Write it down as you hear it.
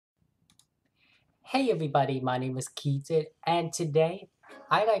Hey everybody, my name is Keaton, and today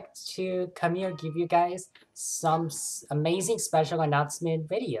I like to come here and give you guys some amazing special announcement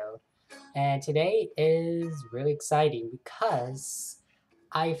video. And today is really exciting because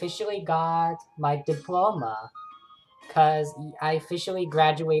I officially got my diploma. Because I officially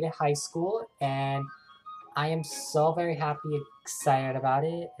graduated high school, and I am so very happy and excited about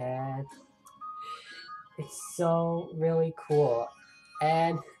it, and it's so really cool.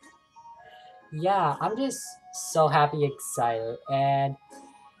 And yeah, I'm just so happy, excited, and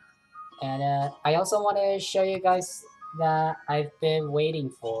I also want to show you guys that I've been waiting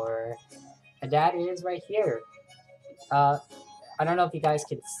for. And that is right here. Uh, I don't know if you guys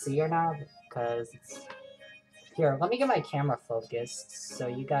can see or not because it's here. Let me get my camera focused so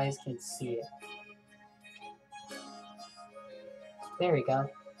you guys can see it. There we go.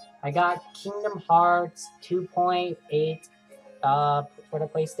 I got Kingdom Hearts 2.8 for the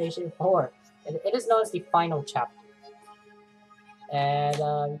PlayStation 4. It is known as the final chapter.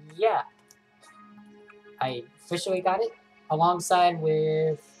 And yeah, I officially got it alongside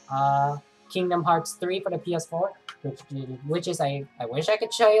with Kingdom Hearts 3 for the PS4, which is I wish I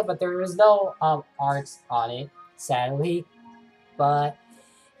could show you, but there is no art on it, sadly. But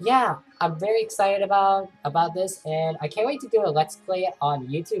yeah, I'm very excited about this, and I can't wait to do a let's play it on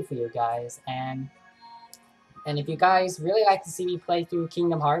YouTube for you guys. And if you guys really like to see me play through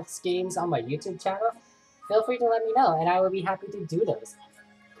Kingdom Hearts games on my YouTube channel, feel free to let me know, and I will be happy to do those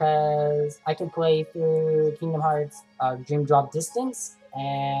because I can play through Kingdom Hearts Dream Drop Distance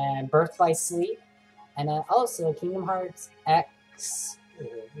and Birth by Sleep, and also Kingdom Hearts X.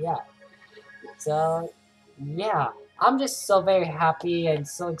 Yeah. So, yeah, I'm just so very happy and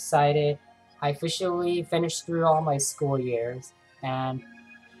so excited. I officially finished through all my school years, and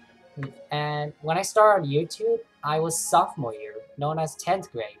when I started on YouTube, I was sophomore year, known as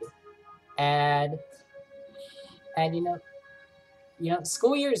 10th grade, and and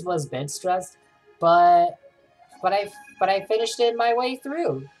school years was a bit stressed, but but I finished it my way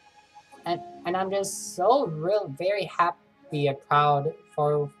through, and I'm just so very happy and proud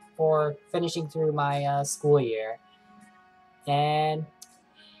for finishing through my school year, and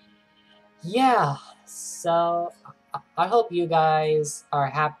yeah, so I hope you guys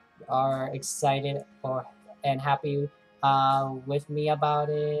are excited or and happy with me about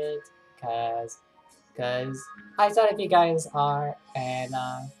it, cause I thought if you guys are and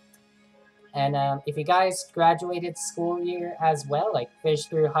if you guys graduated school year as well, like finished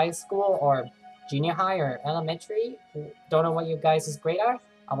through high school or junior high or elementary, don't know what you guys' grade are,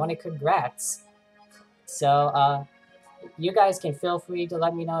 I want to congrats. So you guys can feel free to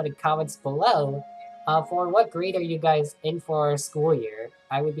let me know in the comments below for what grade are you guys in for school year.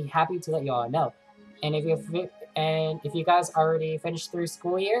 I would be happy to let you all know. And if you guys already finished through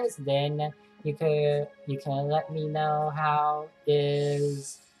school years, then you can let me know how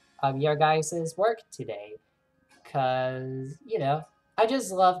is your guys' work today. Cause I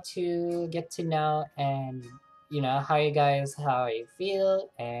just love to get to know and how you feel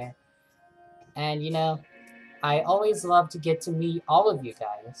and I always love to get to meet all of you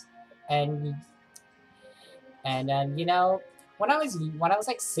guys, and when I was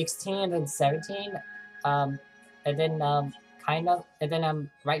like 16 and 17, um, and then right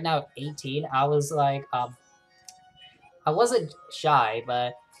now 18, I was like I wasn't shy,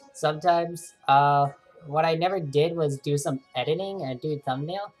 but sometimes what I never did was do some editing and do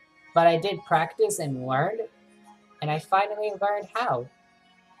thumbnail, but I did practice and learn, and I finally learned how,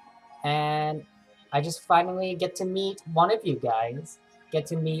 and I just finally get to meet one of you guys, get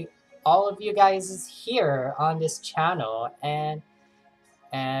to meet all of you guys here on this channel, and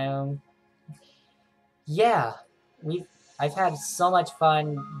yeah, we I've had so much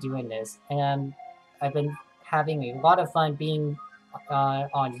fun doing this, and I've been having a lot of fun being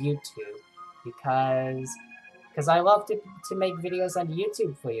on YouTube because I love to make videos on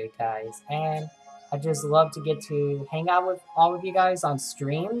YouTube for you guys, and I just love to get to hang out with all of you guys on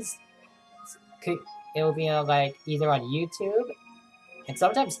streams. Could it will be like either on YouTube and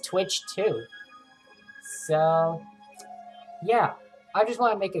sometimes Twitch too. So yeah, I just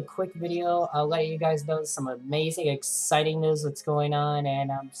want to make a quick video. I'll let you guys know some amazing, exciting news that's going on,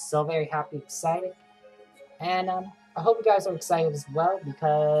 and I'm so very happy, excited, and I hope you guys are excited as well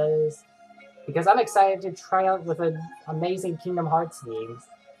because I'm excited to try out with an amazing Kingdom Hearts games,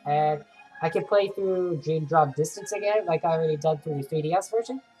 and I can play through Dream Drop Distance again, like I already did through the 3DS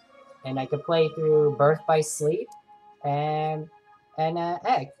version, and I could play through Birth by Sleep, and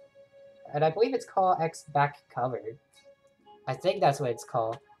Egg, and I believe it's called X Back Covered. I think that's what it's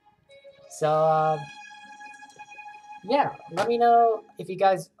called. So yeah, let me know if you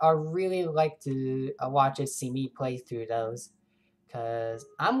guys are really like to watch and see me play through those. Because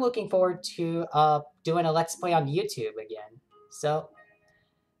I'm looking forward to doing a Let's Play on YouTube again. So,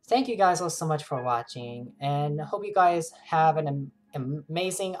 thank you guys all so much for watching, and hope you guys have an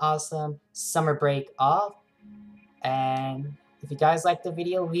amazing, awesome summer break off. And if you guys like the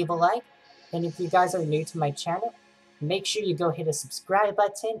video, leave a like. And if you guys are new to my channel, make sure you go hit the subscribe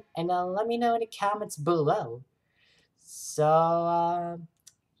button and let me know in the comments below. So,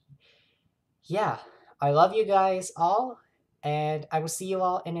 yeah, I love you guys all, and I will see you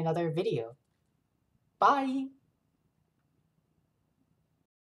all in another video. Bye!